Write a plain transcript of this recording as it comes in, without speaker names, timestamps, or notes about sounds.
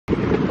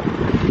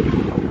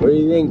What do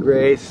you think,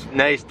 Grace?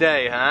 Nice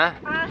day, huh?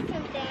 Awesome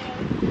day.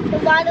 The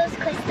water's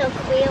crystal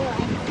clear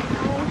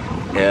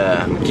one.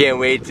 Yeah, can't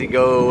wait to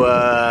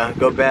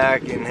go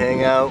back and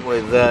hang out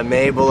with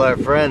Mabel, our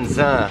friends,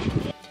 huh?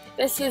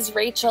 This is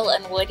Rachel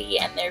and Woody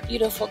and their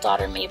beautiful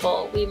daughter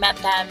Mabel. We met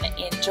them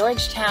in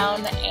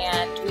Georgetown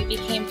and we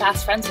became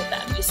fast friends with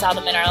them. You saw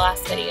them in our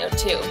last video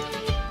too.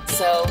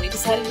 So we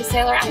decided to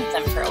sail around with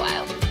them for a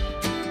while.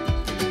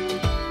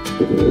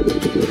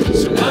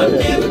 So I'm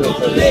never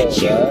gonna let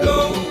you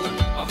go.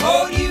 I'll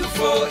hold you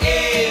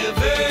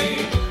forever.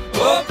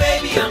 Oh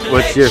baby, I'm gonna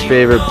What's your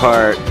favorite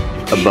part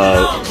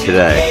about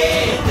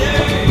today?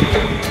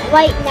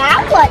 Right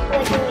now what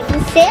we're doing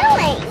is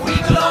sailing. We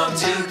belong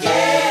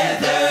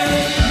together.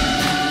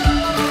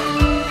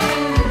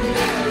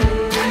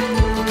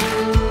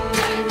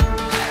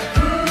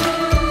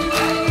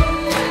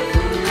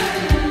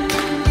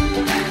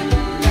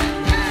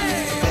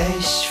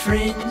 Best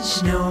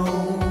friends know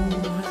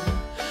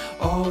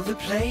all the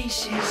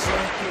places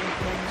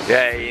that they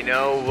Yeah, you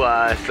know,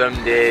 some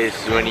days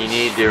when you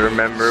need to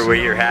remember where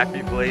your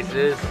happy place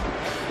is.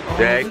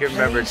 Yeah, I can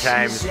remember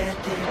times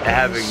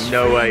having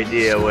no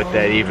idea what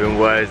that even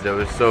was. That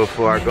was so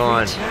far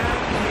gone.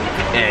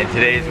 And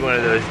today's one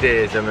of those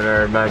days I'm gonna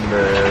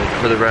remember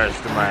for the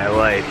rest of my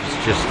life.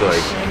 It's just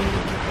like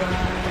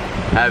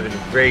having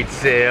a great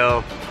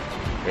sail,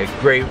 and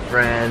great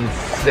friends,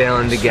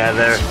 sailing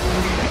together.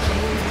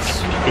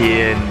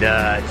 And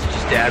it's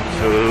just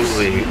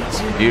absolutely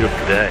a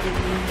beautiful day.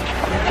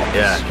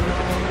 Yeah,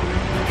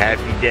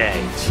 happy day.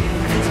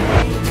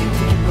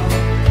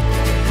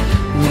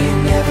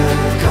 We're never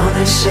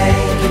gonna say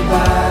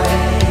goodbye.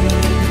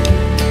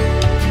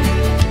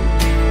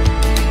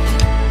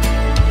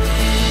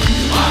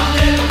 I'm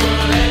never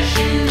gonna let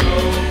you go.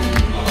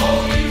 I'll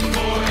hold you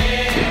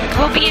forever.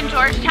 We'll be in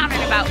Georgetown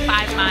in about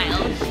 5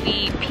 miles.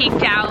 We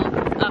peeked out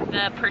of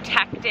the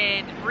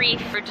protected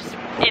reef. We're just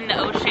in the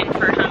ocean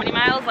for how many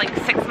miles? Like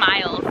 6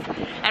 miles.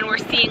 And we're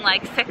seeing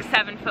like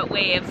 6-7 foot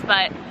waves,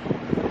 but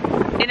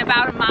in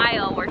about a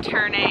mile we're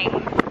turning.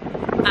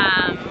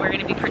 We're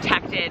gonna be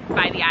protected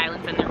by the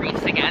islands and the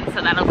reefs again,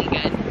 so that'll be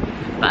good.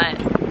 But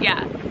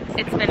yeah,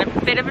 it's been a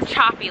bit of a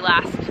choppy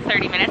last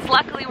 30 minutes.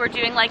 Luckily we're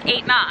doing like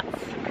 8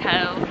 knots,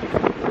 so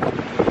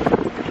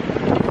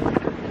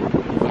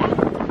yeah,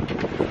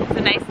 it's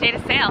a nice day to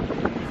sail.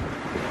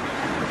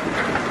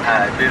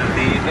 I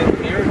believe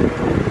in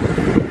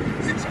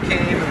miracles since you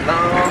came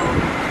along,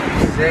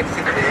 you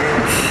sexy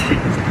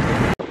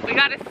bitch. We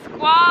got a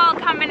squall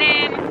coming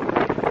in.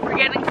 We're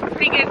getting some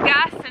pretty good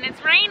gusts and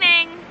it's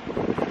raining.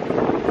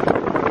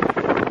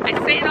 I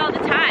say it all the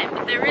time,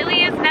 but there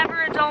really is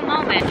never a dull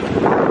moment.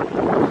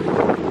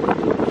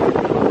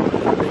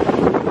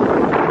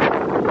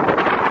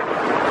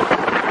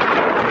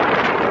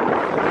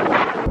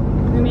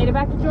 We made it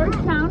back to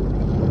Georgetown.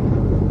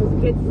 It was a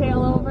good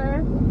sail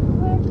over.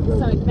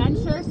 Some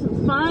adventure,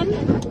 some fun.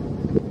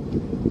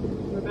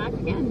 We're back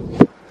again.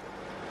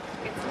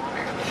 It's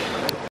water.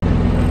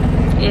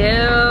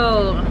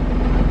 Ew.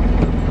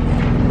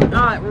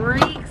 Oh, it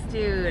reeks,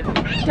 dude.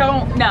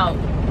 Don't, no.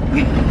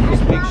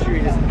 Just make sure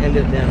he doesn't end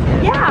up down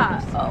here. Yeah.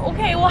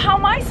 Okay, well, how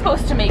am I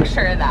supposed to make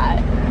sure of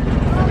that?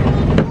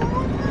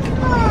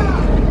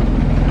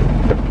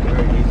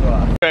 Alright, he's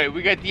off. Alright,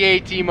 we got the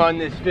A-team on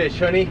this fish,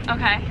 honey.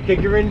 Okay.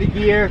 Kick her into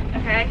gear.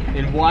 Okay.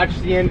 And watch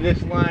the end of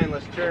this line.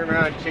 Let's turn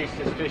around and chase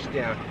this fish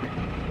down.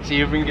 See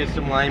if we can get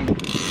some line.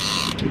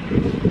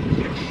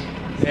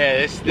 Yeah,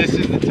 this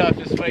is the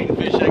toughest fighting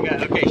fish I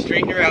got. Okay,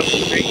 straighten her out.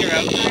 Straighten her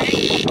out.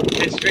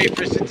 Head straight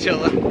for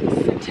Scintilla.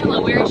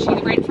 Scintilla, where is she?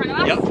 Right in front of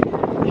us? Yep.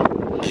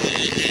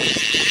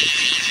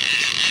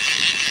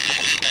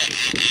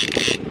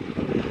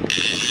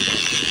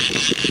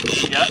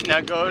 Yep,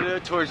 now go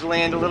towards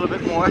land a little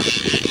bit more.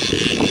 See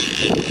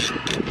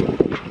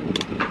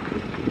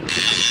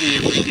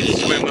if we can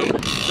swim them.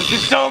 This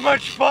is so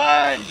much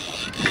fun!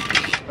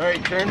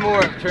 Alright, turn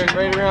more. Turn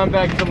right around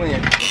back to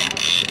land.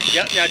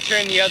 Yep, now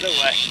turn the other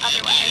way.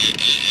 Other way.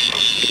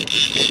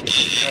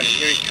 Alright,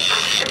 here he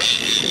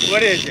comes.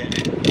 What is it?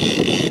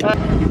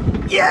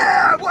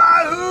 Yeah!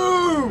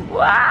 Wahoo!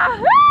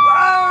 Wahoo!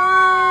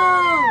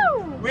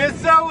 Wahoo! We're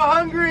so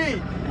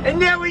hungry! And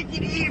now we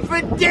can eat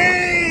for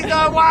days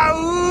on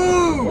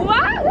Wahoo!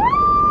 Wahoo!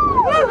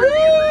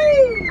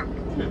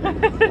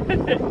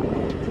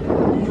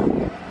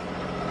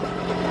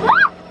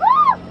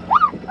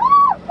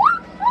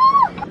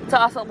 It's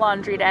also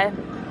laundry day.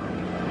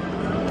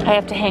 I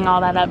have to hang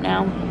all that up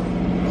now.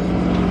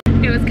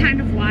 It was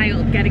kind of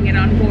wild getting it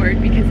on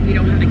board because we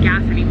don't have a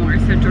gaff anymore,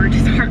 so George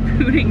is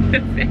harpooning the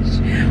fish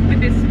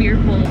with his spear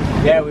pole.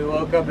 Yeah, we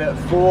woke up at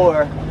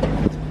 4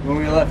 when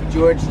we left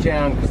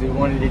Georgetown because we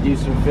wanted to do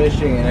some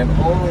fishing, and I've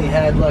only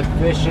had luck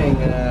fishing,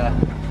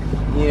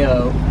 you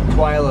know,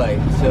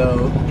 twilight.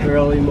 So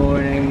early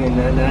morning and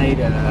at night,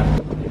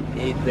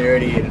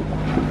 8:30, and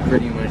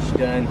pretty much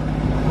done.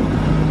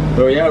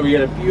 Oh yeah, we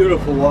got a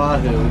beautiful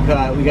wahoo.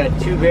 We got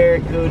 2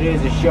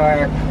 barracudas, a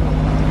shark,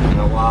 and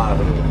a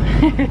wahoo.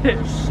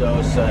 We're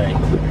so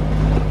psyched.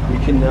 We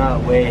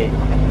cannot wait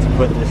to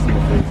put this in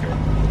the freezer.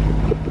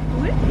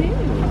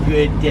 Woohoo!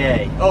 good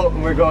day. Oh,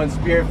 and we're going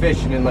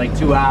spearfishing in like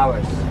 2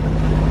 hours.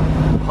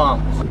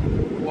 Pumped.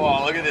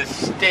 Whoa, look at this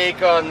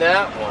steak on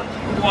that one.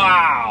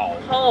 Wow.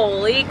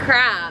 Holy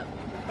crap.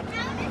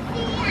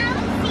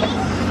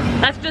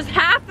 That's just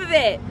half of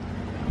it.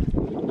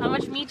 How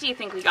much meat do you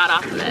think we got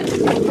off of it?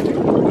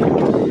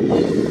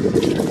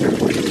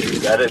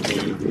 Gotta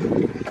be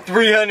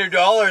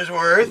 $300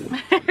 worth.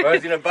 I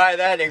was gonna buy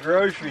that in a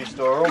grocery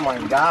store. Oh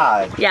my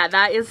God. Yeah,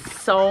 that is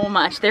so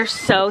much. They're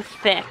so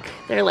thick.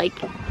 They're like...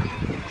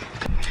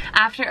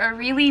 After a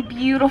really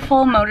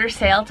beautiful motor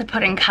sail to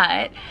put and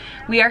cut,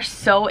 we are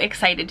so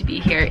excited to be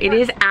here. It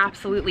is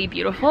absolutely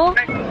beautiful.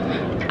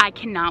 I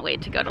cannot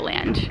wait to go to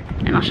land,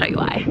 and I'll show you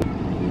why.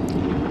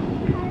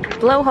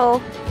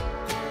 Blowhole.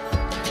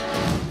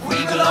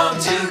 We belong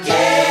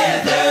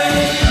together.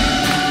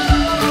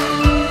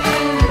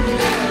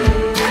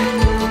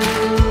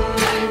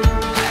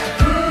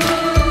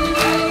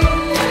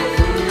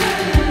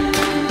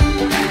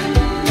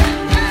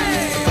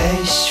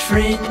 Best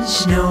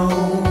friends know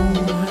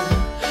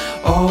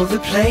all the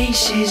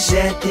places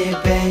that their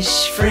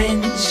best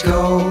friends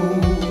go.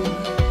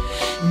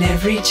 And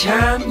every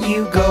time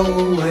you go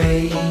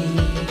away,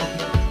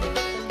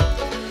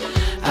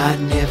 I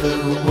never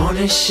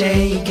wanna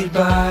say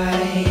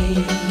goodbye.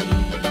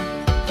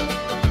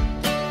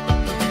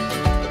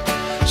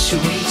 So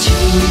we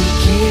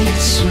take it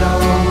slow,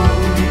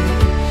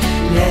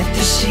 let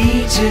the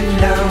seeds of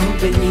love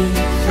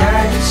beneath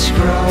us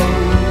grow,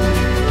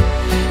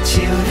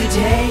 till the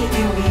day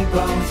that we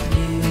both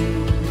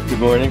knew. Good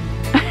morning.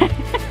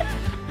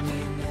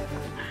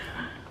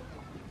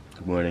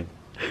 Good morning.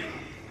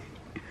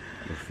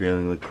 We're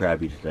feeling a little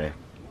crabby today.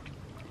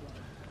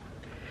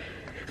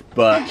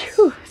 But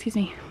Whew, excuse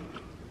me.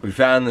 we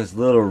found this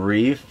little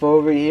reef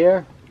over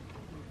here.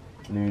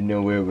 I don't even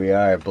know where we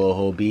are at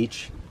Blowhole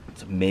Beach.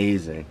 It's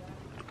amazing.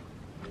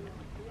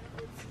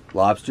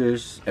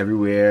 Lobsters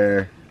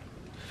everywhere,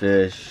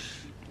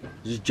 fish.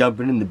 Just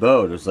jumping in the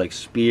boat. It was like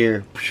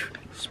spear,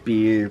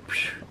 spear.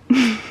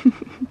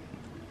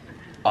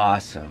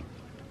 Awesome.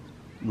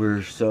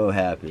 We're so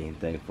happy and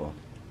thankful.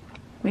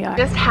 We are.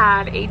 Just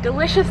had a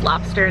delicious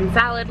lobster and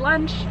salad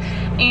lunch,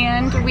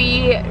 and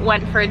we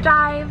went for a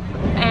dive,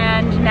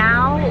 and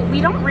now we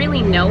don't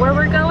really know where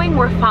we're going.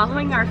 We're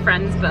following our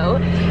friend's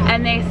boat,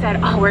 and they said,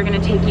 oh, we're gonna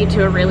take you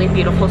to a really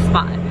beautiful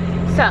spot.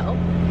 So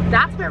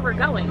that's where we're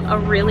going, a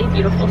really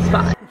beautiful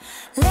spot.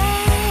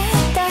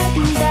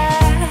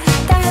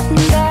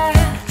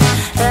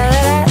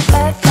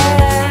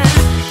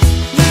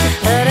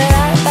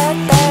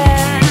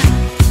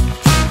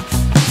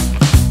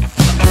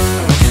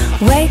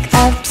 Wake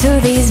up to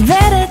these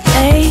better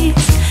days.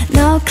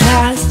 No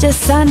clouds,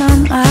 just sun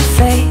on my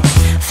face.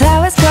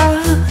 Flowers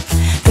grow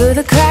through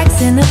the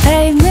cracks in the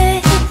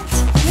pavement.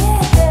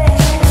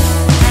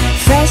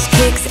 Fresh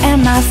kicks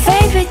and my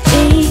favorite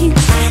jeans.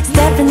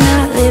 Stepping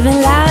out,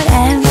 living loud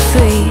and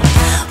free.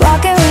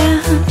 Walk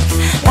around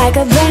like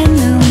a brand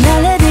new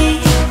melody.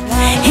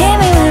 Hear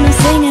me when I'm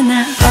singing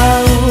now.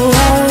 Oh,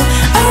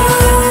 oh,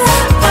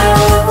 oh,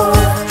 oh.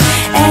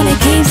 And it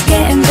keeps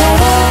getting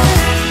better.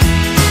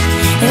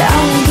 It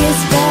only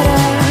gets better.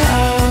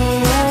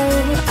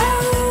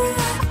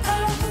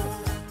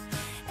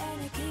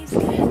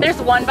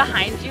 There's one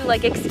behind you,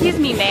 like, excuse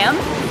me, ma'am.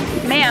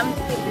 Ma'am.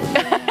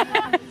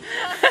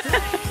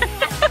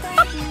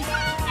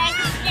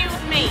 Excuse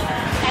me.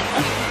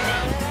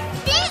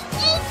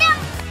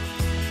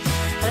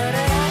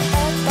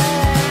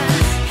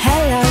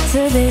 Hello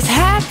to this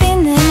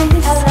happiness.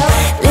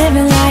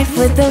 Living life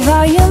with the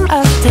volume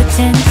up to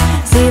 10.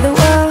 See the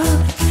world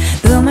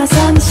through my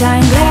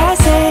sunshine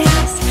glasses.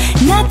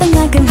 Nothing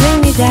that can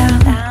bring me down.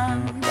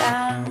 Down,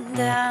 down,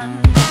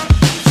 down.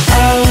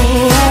 Oh,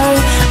 oh,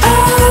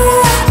 oh,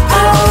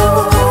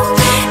 oh.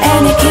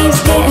 And it keeps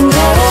getting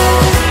better.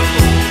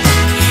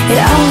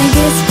 It only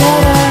gets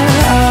better.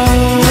 Oh,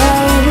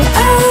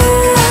 oh,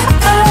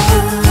 oh,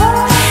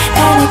 oh.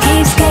 And it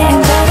keeps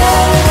getting better.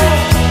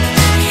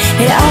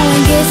 It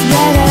only gets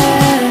better.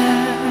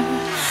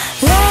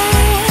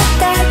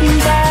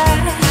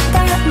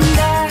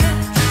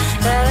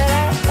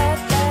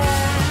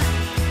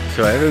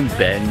 So I haven't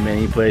been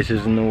many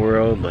places in the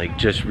world, like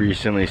just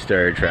recently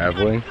started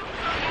traveling.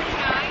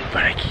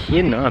 But I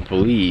cannot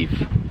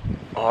believe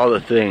all the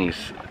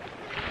things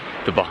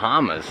the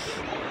Bahamas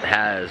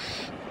has.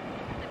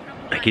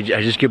 I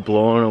just get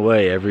blown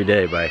away every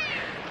day by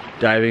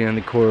diving on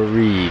the coral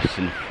reefs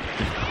and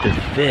the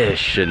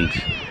fish and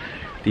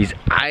these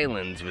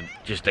islands with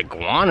just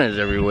iguanas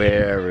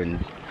everywhere.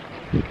 And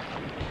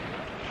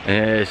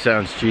it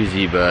sounds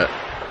cheesy, but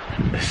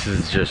this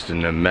is just a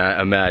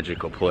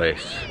magical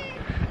place.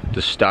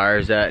 The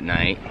stars at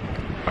night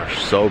are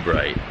so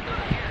bright.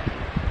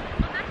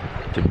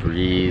 The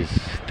breeze,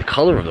 the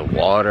color of the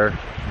water.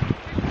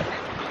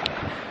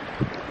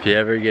 If you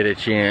ever get a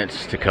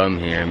chance to come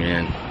here,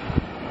 man,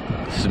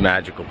 this is a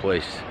magical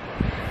place.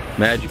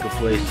 Magical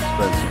place to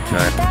spend some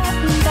time.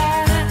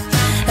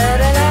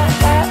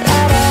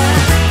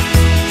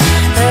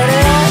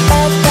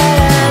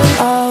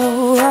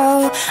 Oh,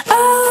 oh,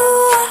 oh,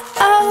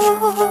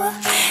 oh.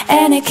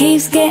 it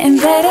keeps getting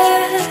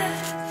better.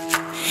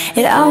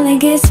 It only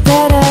gets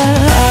better.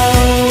 Oh,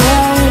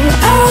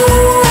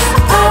 oh,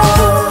 oh,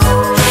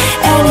 oh.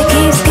 And it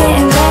keeps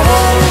getting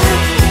better.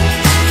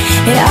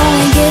 It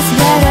only gets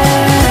better.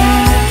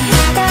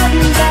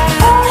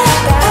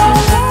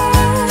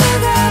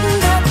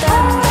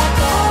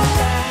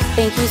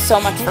 Thank you so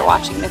much for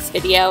watching this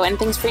video, and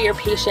thanks for your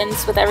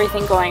patience with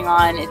everything going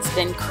on. It's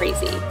been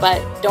crazy,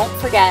 but don't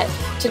forget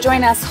to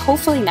join us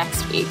hopefully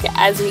next week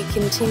as we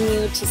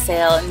continue to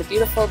sail in the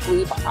beautiful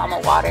blue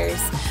Bahama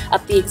waters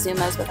up the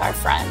Exumas with our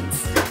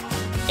friends.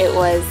 It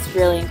was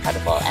really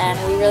incredible, and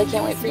we really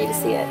can't wait for you to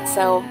see it.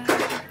 So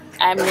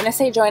I'm gonna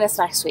say join us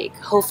next week.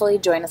 Hopefully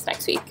join us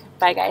next week.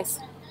 Bye guys.